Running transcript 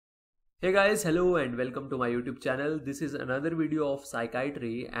Hey guys, hello and welcome to my YouTube channel. This is another video of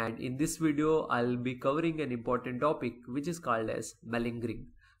psychiatry, and in this video I'll be covering an important topic which is called as Mallingering.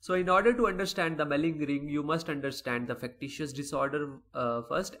 So in order to understand the Mallingering, you must understand the factitious disorder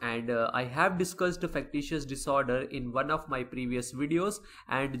first, and I have discussed the factitious disorder in one of my previous videos.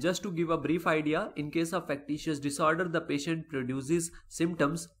 And just to give a brief idea, in case of factitious disorder, the patient produces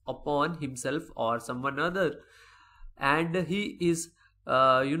symptoms upon himself or someone other, and he is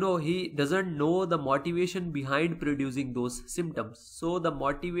he doesn't know the motivation behind producing those symptoms. So the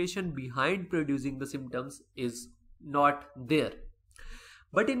motivation behind producing the symptoms is not there.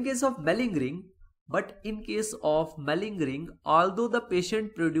 But in case of malingering, although the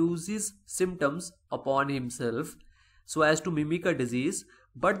patient produces symptoms upon himself so as to mimic a disease,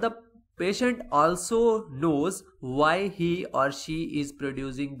 but the patient also knows why he or she is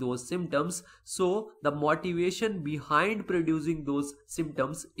producing those symptoms, so the motivation behind producing those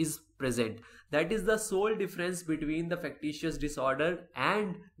symptoms is present. That is the sole difference between the factitious disorder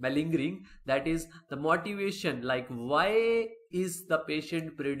and malingering. That is the motivation, like why is the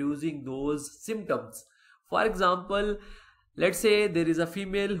patient producing those symptoms. For example, let's say there is a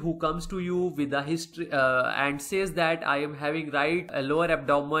female who comes to you with a history and says that I am having lower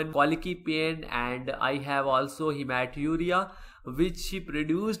abdomen, colicky pain, and I have also hematuria, which she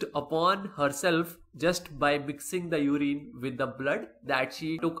produced upon herself just by mixing the urine with the blood that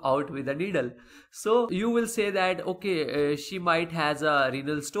she took out with a needle. So you will say that okay, she might has a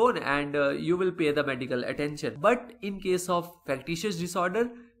renal stone, and you will pay the medical attention. But in case of factitious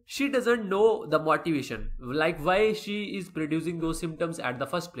disorder, she doesn't know the motivation, like why she is producing those symptoms at the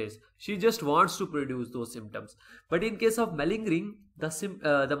first place. She just wants to produce those symptoms. But in case of malingering,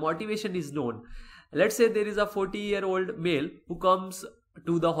 the motivation is known. Let's say there is a 40-year-old male who comes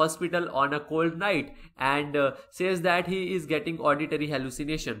to the hospital on a cold night and says that he is getting auditory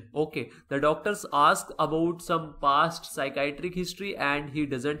hallucination. Okay, the doctors ask about some past psychiatric history and he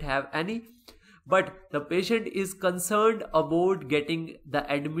doesn't have any. But the patient is concerned about getting the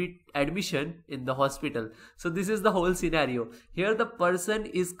admission in the hospital. So this is the whole scenario. Here the person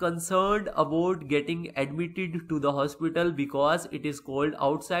is concerned about getting admitted to the hospital because it is cold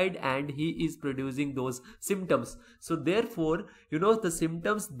outside and he is producing those symptoms. So therefore, the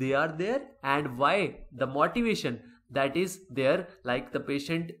symptoms, they are there, and why the motivation that is there, like the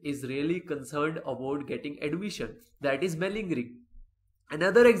patient is really concerned about getting admission. That is malingering.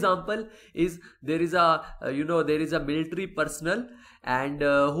 Another example is there is a military personnel and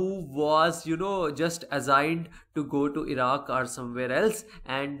who was just assigned to go to Iraq or somewhere else,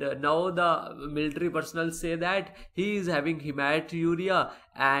 and now the military personnel say that he is having hematuria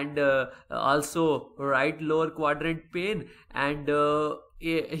and also right lower quadrant pain, and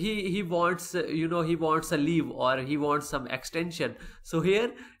he wants he wants a leave or he wants some extension. So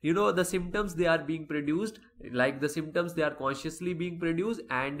here the symptoms, they are being produced, like the symptoms, they are consciously being produced.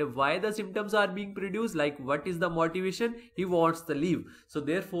 And why the symptoms are being produced, like what is the motivation? He wants the leave. So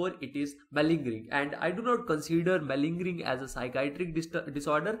therefore it is malingering. And I do not consider malingering as a psychiatric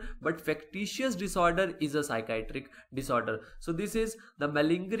disorder, but factitious disorder is a psychiatric disorder. So this is the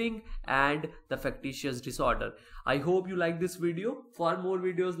malingering and the factitious disorder. I hope you like this video. For more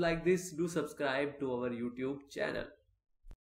videos like this, do subscribe to our YouTube channel.